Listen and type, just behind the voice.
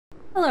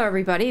Hello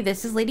everybody,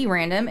 this is Lady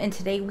Random, and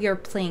today we are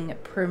playing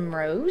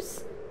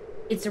Primrose.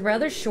 It's a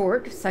rather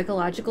short,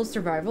 psychological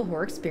survival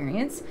horror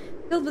experience,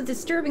 filled with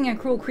disturbing and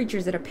cruel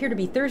creatures that appear to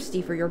be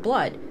thirsty for your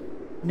blood.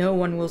 No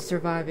one will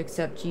survive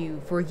except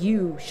you, for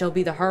you shall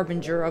be the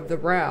Harbinger of the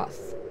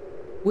Wrath.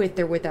 With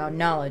or without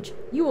knowledge,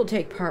 you will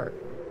take part.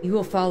 You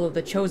will follow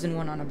the Chosen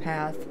One on a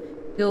path,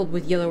 filled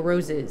with yellow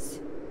roses,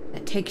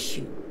 that takes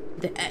you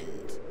to the end.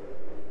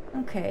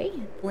 Okay,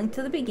 link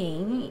to the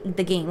beginning.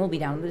 The game will be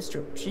down in the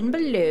description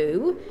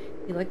below.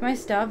 If you like my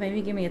stuff,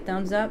 maybe give me a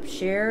thumbs up,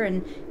 share,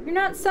 and if you're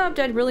not subbed,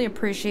 I'd really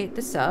appreciate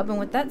the sub. And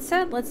with that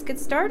said, let's get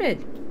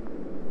started.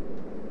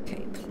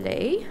 Okay,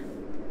 play.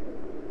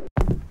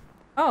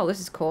 Oh, this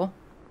is cool.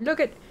 Look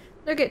at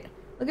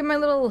my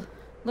little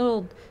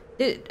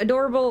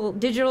adorable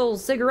digital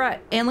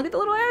cigarette, and look at the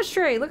little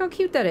ashtray. Look how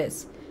cute that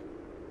is.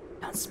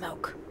 Don't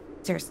smoke.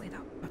 Seriously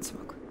though, don't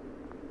smoke.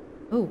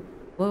 Oh,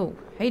 whoa,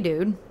 hey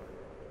dude.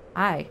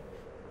 Hi.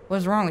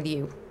 What's wrong with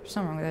you? There's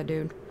something wrong with that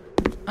dude.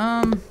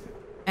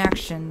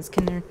 Actions.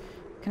 Can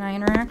I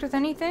interact with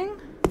anything?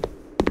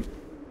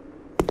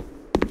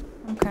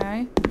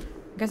 Okay. I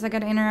guess I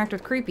gotta interact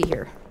with creepy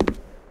here.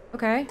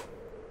 Okay.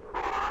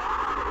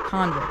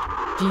 Convict.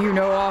 Do you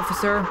know,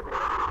 officer?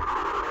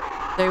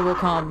 They will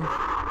come.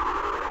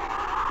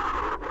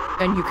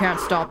 And you can't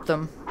stop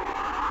them.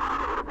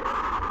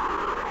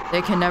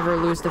 They can never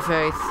lose the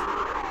faith.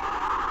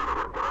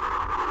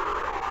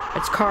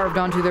 It's carved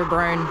onto their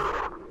brain.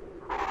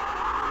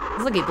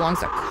 Looks like he belongs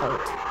to a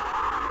cult.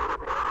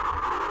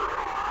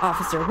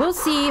 Officer, we'll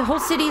see. Whole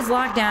city's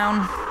locked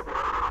down.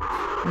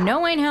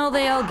 Knowing how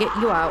they'll get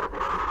you out.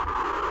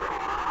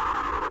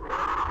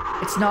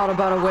 It's not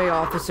about a way,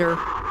 officer.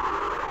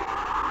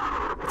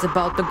 It's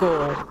about the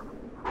goal.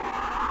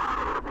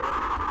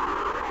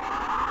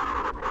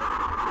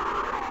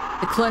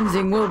 The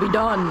cleansing will be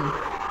done.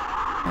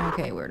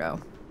 Okay,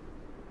 weirdo.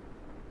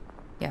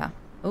 Yeah.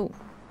 Oh.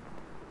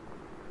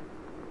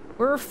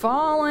 We're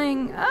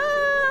falling.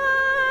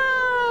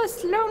 Ah!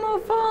 Slow-mo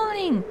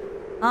falling.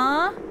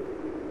 Huh?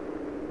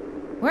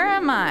 Where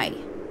am I?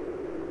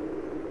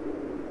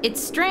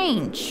 It's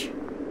strange.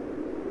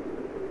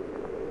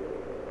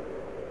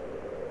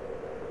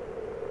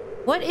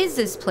 What is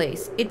this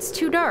place? It's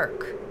too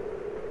dark.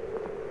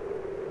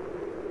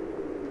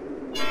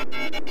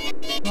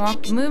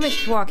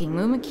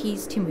 Movement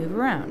keys to move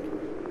around.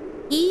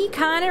 He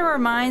kind of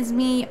reminds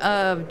me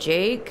of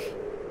Jake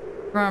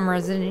from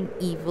Resident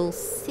Evil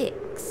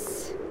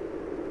 6.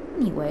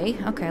 Anyway,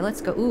 okay,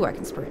 let's go. Ooh, I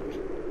can sprint.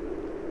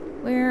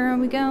 Where are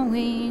we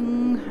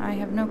going? I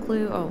have no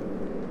clue. Oh.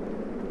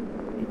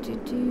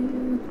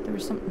 There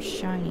was something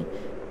shiny.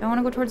 Do I want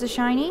to go towards the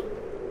shiny?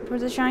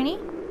 Towards the shiny?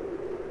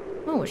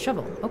 Oh, a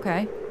shovel.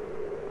 Okay.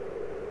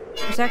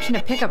 There's action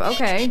to pick up.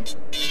 Okay.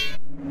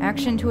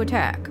 Action to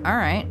attack.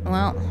 Alright,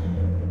 well.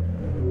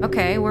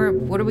 Okay,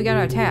 what do we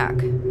gotta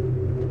attack?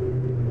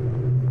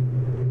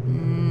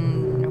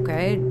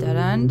 Okay, dead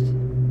end.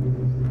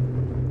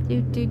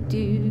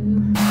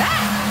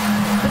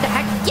 Ah! What the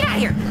heck? Get out of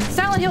here!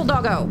 Silent Hill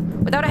doggo!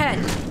 Without a head.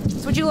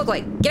 That's what you look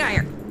like. Get out of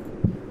here!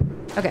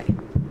 Okay.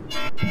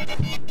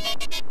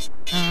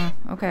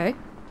 Okay.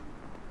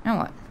 Now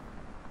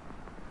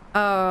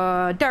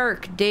what?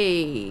 Dark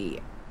day.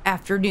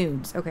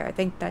 Afternoons. Okay, I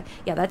think that...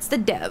 Yeah, that's the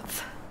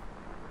dev.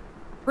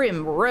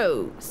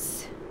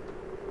 Primrose.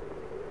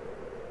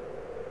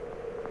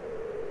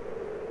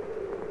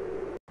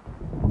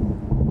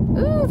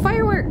 Ooh,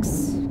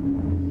 fireworks!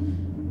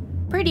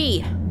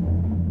 Pretty!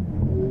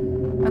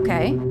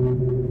 Okay.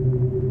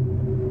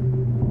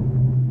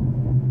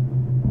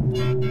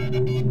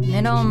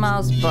 Middle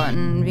mouse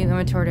button, view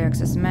inventory to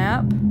access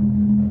map.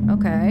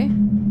 Okay.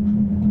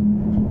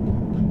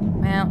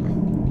 Well,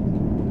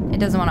 it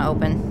doesn't want to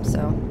open,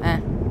 so,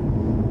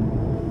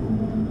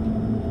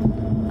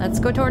 Let's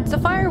go towards the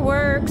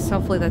fireworks.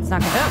 Hopefully that's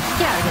not gonna... Oh,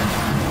 get out of here.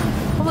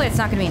 Hopefully it's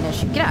not gonna be an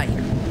issue. Get out of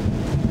here.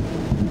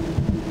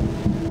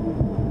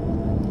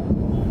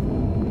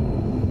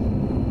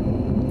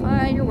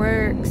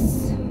 Fireworks.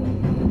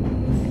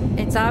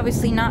 It's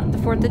obviously not the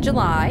 4th of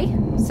July,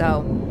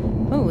 so...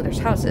 Oh, there's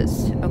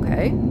houses.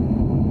 Okay.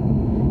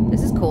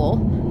 This is cool.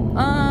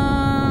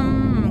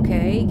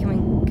 Okay. Can we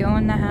go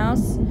in the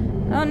house?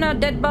 Oh no,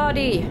 dead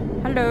body.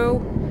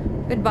 Hello.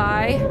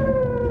 Goodbye.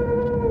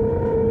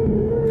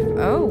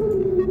 Oh.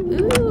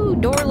 Ooh,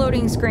 door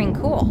loading screen.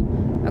 Cool.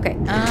 Okay,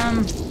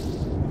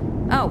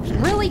 Oh,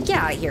 really? Get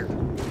out of here.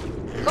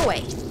 Go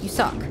away. You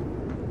suck.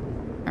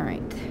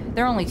 Alright.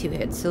 They're only 2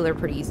 hits, so they're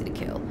pretty easy to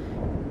kill.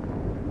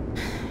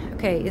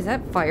 Okay, is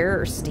that fire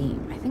or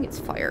steam? I think it's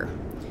fire.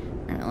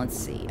 Alright, let's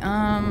see.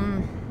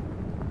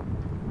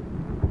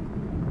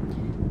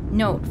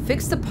 Note,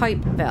 fix the pipe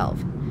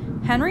valve.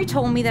 Henry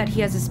told me that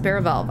he has a spare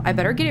valve. I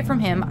better get it from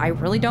him. I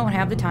really don't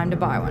have the time to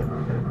buy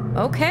one.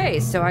 Okay,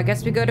 so I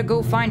guess we gotta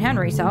go find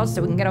Henry's house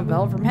so we can get a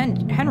valve from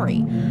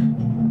Henry.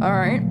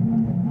 Alright.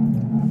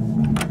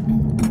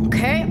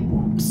 Okay,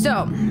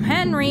 so,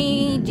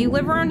 Henry, do you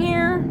live around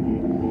here?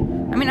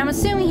 I mean, I'm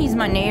assuming he's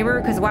my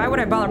neighbor, because why would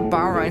I bother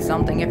borrowing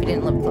something if he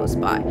didn't live close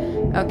by?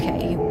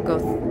 Okay, go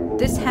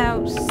this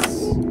house.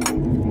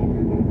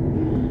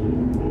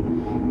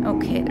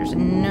 Okay, there's a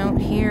note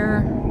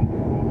here.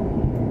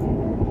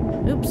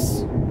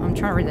 Oops. I'm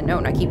trying to read the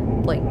note and I keep,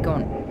 like,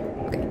 going.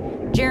 Okay.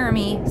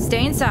 Jeremy,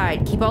 stay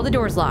inside. Keep all the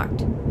doors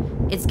locked.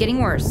 It's getting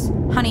worse.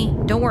 Honey,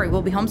 don't worry.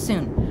 We'll be home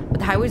soon. But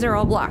the highways are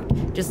all blocked.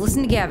 Just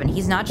listen to Gavin.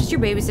 He's not just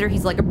your babysitter.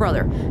 He's like a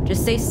brother.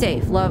 Just stay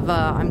safe. Love,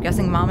 I'm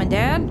guessing Mom and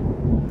Dad?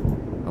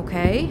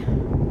 Okay.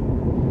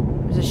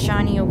 There's a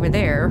shiny over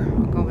there.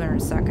 I'll go over there in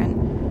a second.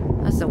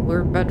 That's a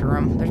weird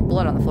bedroom. There's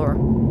blood on the floor.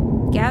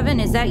 Gavin,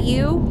 is that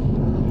you?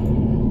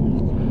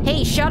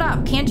 Hey, shut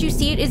up. Can't you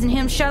see it isn't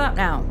him? Shut up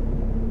now.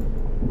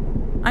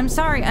 I'm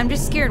sorry. I'm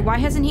just scared. Why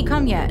hasn't he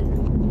come yet?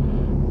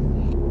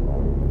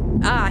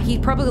 Ah, he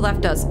probably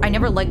left us. I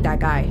never liked that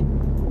guy.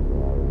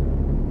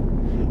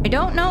 I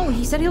don't know.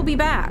 He said he'll be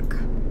back.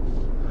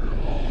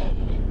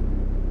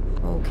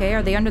 Okay,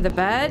 are they under the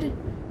bed?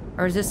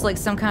 Or is this like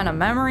some kind of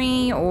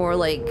memory? Or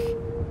like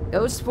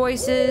ghost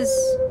voices?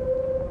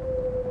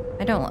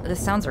 I don't... The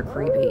sounds are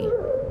creepy.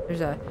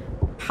 There's a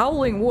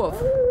howling wolf.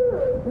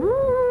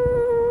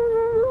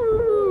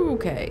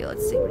 Okay,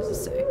 let's see. What does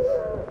this say?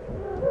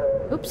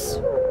 Oops.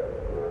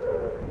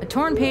 A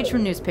torn page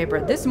from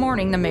newspaper. This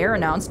morning, the mayor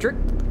announced strict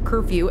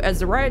curfew as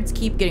the riots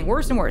keep getting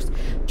worse and worse.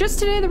 Just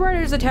today, the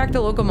rioters attacked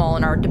a local mall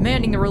and are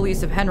demanding the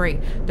release of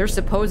Henry, their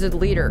supposed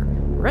leader.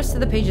 The rest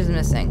of the page is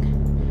missing.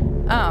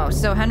 Oh,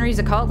 so Henry's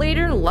a cult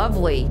leader?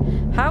 Lovely.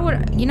 How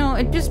would... You know,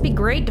 it'd just be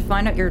great to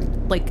find out your,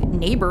 like,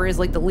 neighbor is,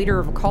 like, the leader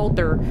of a cult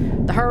or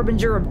the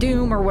Harbinger of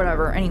Doom or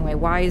whatever. Anyway,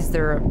 why is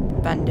there a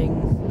drink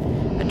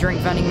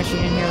vending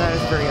machine in here? That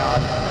is very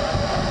odd.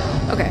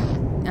 Okay.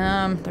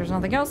 There's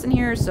nothing else in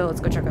here, so let's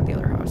go check out the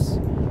other house.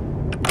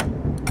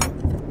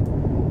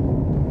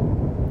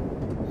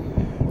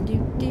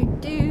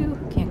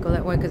 Can't go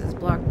that way because it's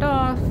blocked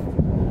off.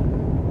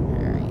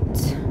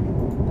 Alright.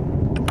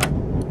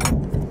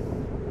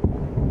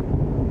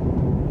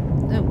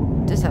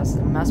 Oh, this house is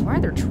a mess. Why are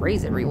there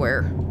trays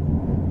everywhere?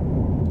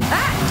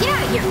 Ah! Get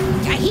out of here!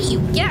 I hate you!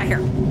 Get out of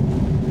here!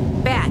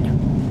 Bad.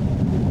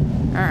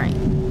 Alright.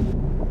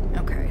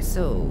 Okay,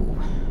 so...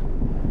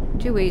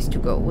 2 ways to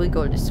go. We'll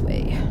go this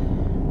way.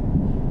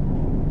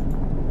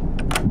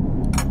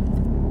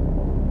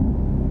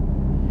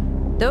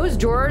 Those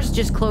drawers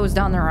just closed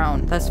on their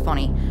own. That's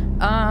funny.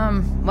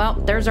 Well,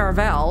 there's our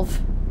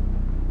valve.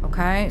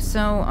 Okay,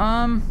 so,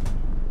 I'm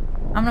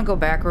gonna go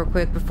back real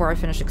quick before I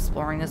finish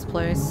exploring this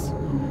place.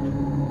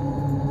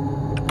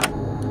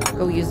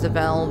 Go use the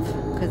valve,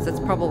 because that's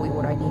probably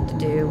what I need to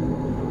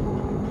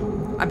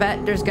do. I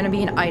bet there's gonna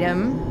be an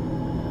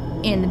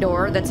item in the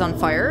door that's on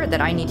fire that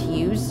I need to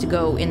use to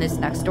go in this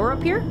next door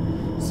up here.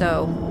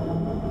 So,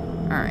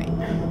 alright.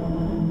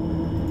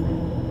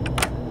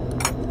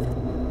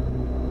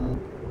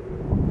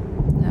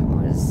 That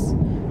was...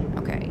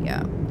 Okay,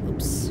 yeah.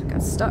 Oops,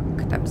 got stuck.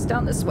 That was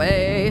down this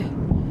way.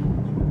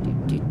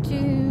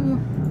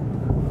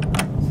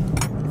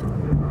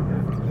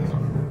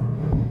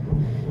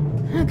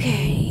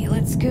 Okay,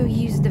 let's go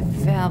use the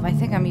valve. I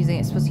think I'm using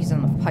it, supposed to use it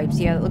on the pipes.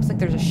 Yeah, it looks like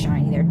there's a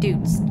shiny there.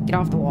 Dudes, get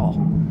off the wall.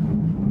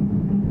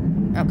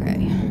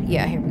 Okay,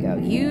 yeah, here we go.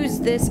 Use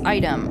this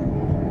item.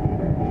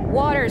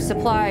 Water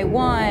supply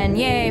 1.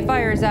 Yay,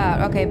 fire's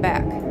out. Okay,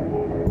 back.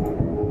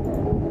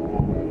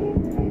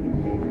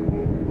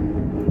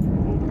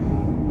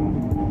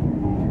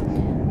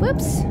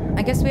 Whoops.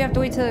 I guess we have to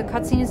wait till the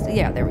cutscene is...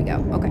 Yeah, there we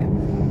go. Okay.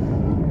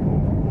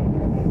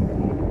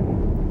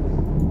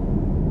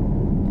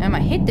 I'm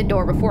gonna hit the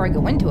door before I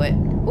go into it.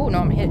 Oh, no,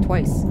 I'm gonna hit it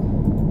twice.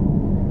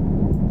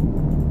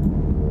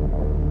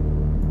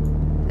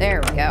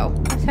 There we go.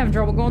 I was having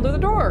trouble going through the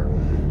door.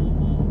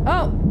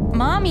 Oh,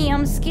 Mommy,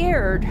 I'm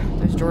scared.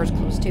 Those doors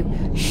closed too.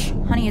 Shh,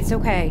 honey, it's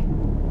okay.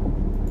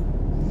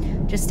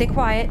 Just stay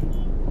quiet.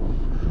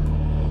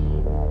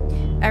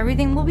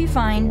 Everything will be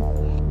fine.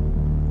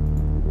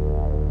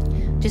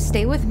 Just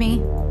stay with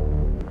me.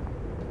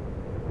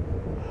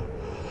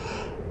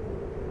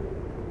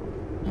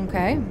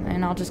 Okay,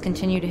 and I'll just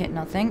continue to hit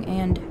nothing.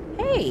 And,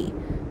 hey,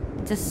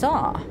 it's a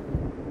saw.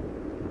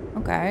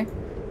 Okay.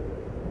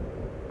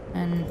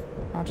 And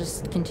I'll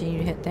just continue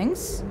to hit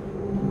things.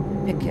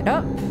 Pick it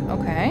up.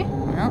 Okay,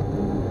 well,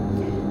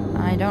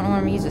 I don't know what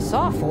I'm gonna use a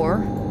saw for.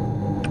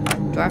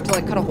 Do I have to,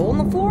 like, cut a hole in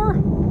the floor?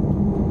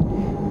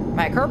 Am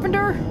I a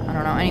carpenter? I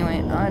don't know.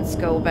 Anyway, let's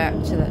go back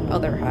to that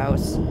other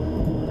house.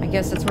 I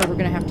guess that's where we're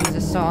gonna have to use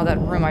a saw, that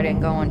room I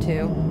didn't go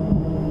into.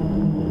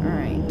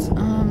 Alright,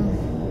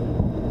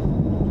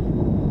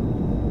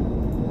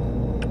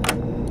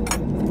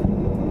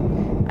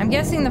 I'm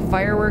guessing the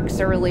fireworks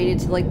are related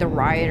to, like, the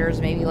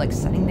rioters maybe, like,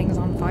 setting things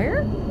on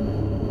fire?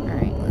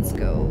 Alright, let's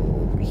go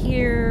over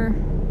here.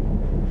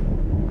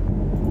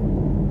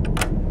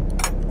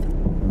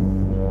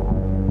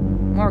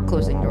 More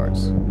closing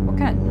doors. What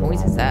kind of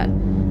noise is that?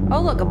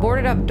 Oh, look, a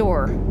boarded up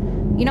door.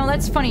 You know,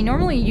 that's funny.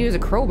 Normally you use a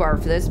crowbar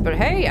for this, but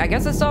hey, I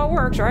guess a saw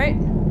works, right?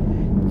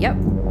 Yep,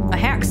 a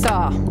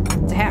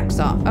hacksaw. It's a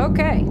hacksaw.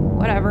 Okay,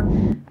 whatever.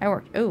 I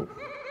worked. Oh,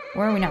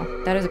 where are we now?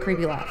 That is a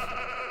creepy laugh.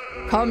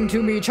 Come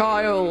to me,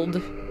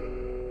 child.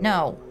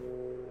 No.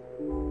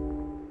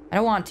 I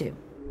don't want to.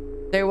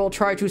 They will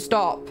try to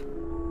stop.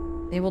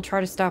 They will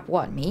try to stop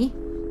what? Me?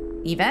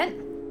 The event?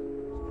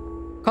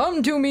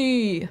 Come to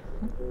me!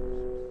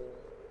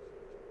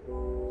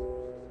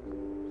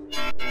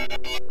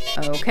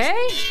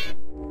 Okay.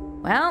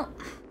 Well.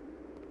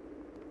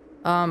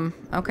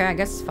 Okay, I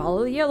guess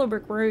follow the yellow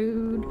brick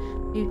road.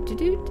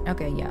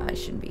 Okay, yeah, I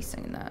shouldn't be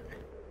saying that.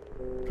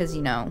 Because,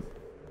 you know,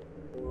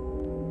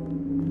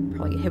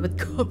 probably get hit with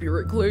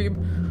copyright claim.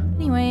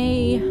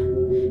 Anyway,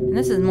 and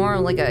this is more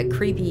like a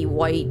creepy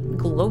white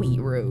glowy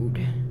road.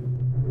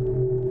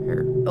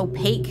 Or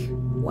opaque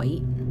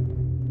white.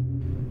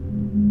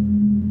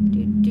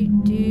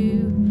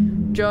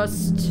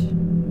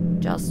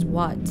 Just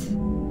what?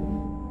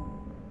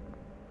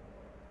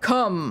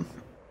 Come.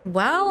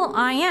 Well,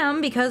 I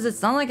am, because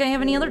it's not like I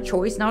have any other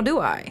choice now, do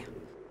I?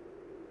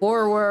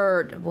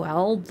 Forward.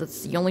 Well,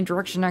 that's the only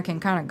direction I can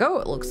kind of go,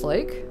 it looks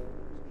like.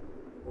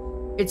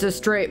 It's a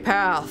straight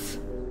path.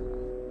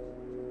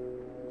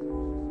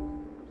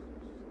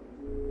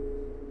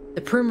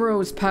 The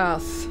Primrose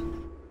path.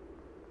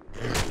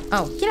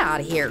 Oh, get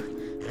out of here.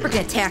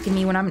 Freaking attacking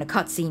me when I'm in a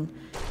cutscene.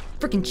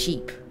 Freaking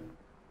cheap.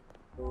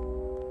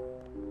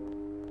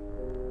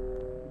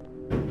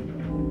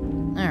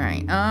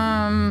 Alright,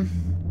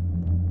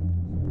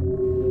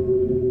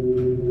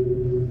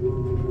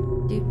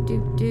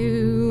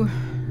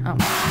 Oh,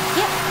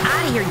 get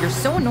out of here, you're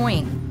so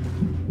annoying.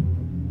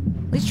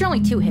 At least you're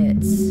only 2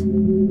 hits.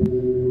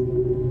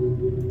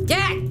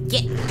 Yeah,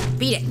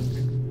 beat it.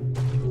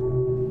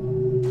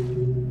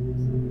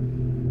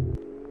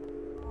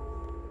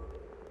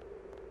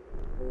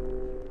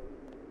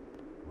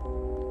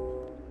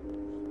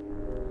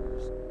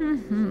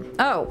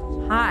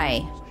 Oh,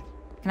 hi.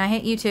 Can I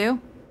hit you too?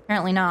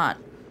 Apparently not.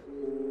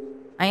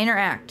 I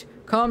interact.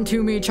 Come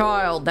to me,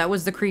 child. That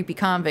was the creepy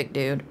convict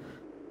dude.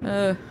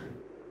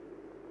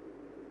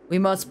 We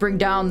must bring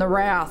down the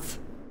wrath.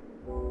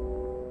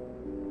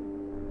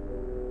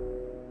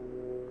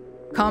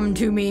 Come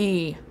to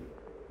me.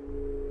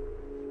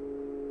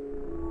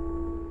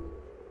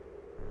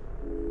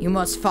 You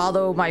must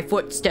follow my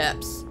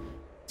footsteps.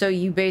 So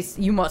you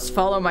must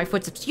follow my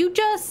footsteps. You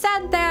just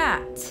said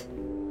that.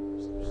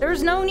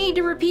 There's no need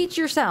to repeat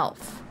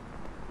yourself.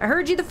 I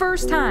heard you the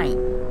first time.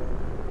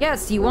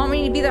 Yes, you want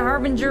me to be the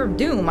Harbinger of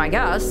Doom, I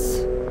guess.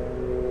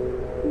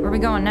 Where are we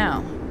going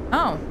now?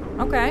 Oh,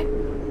 okay.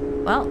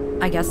 Well,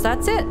 I guess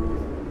that's it.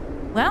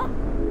 Well,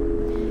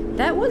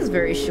 that was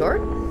very short.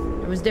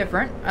 It was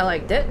different. I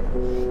liked it.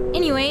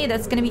 Anyway,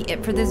 that's gonna be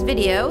it for this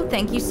video.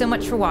 Thank you so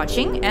much for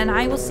watching, and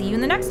I will see you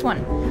in the next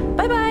one.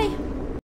 Bye-bye!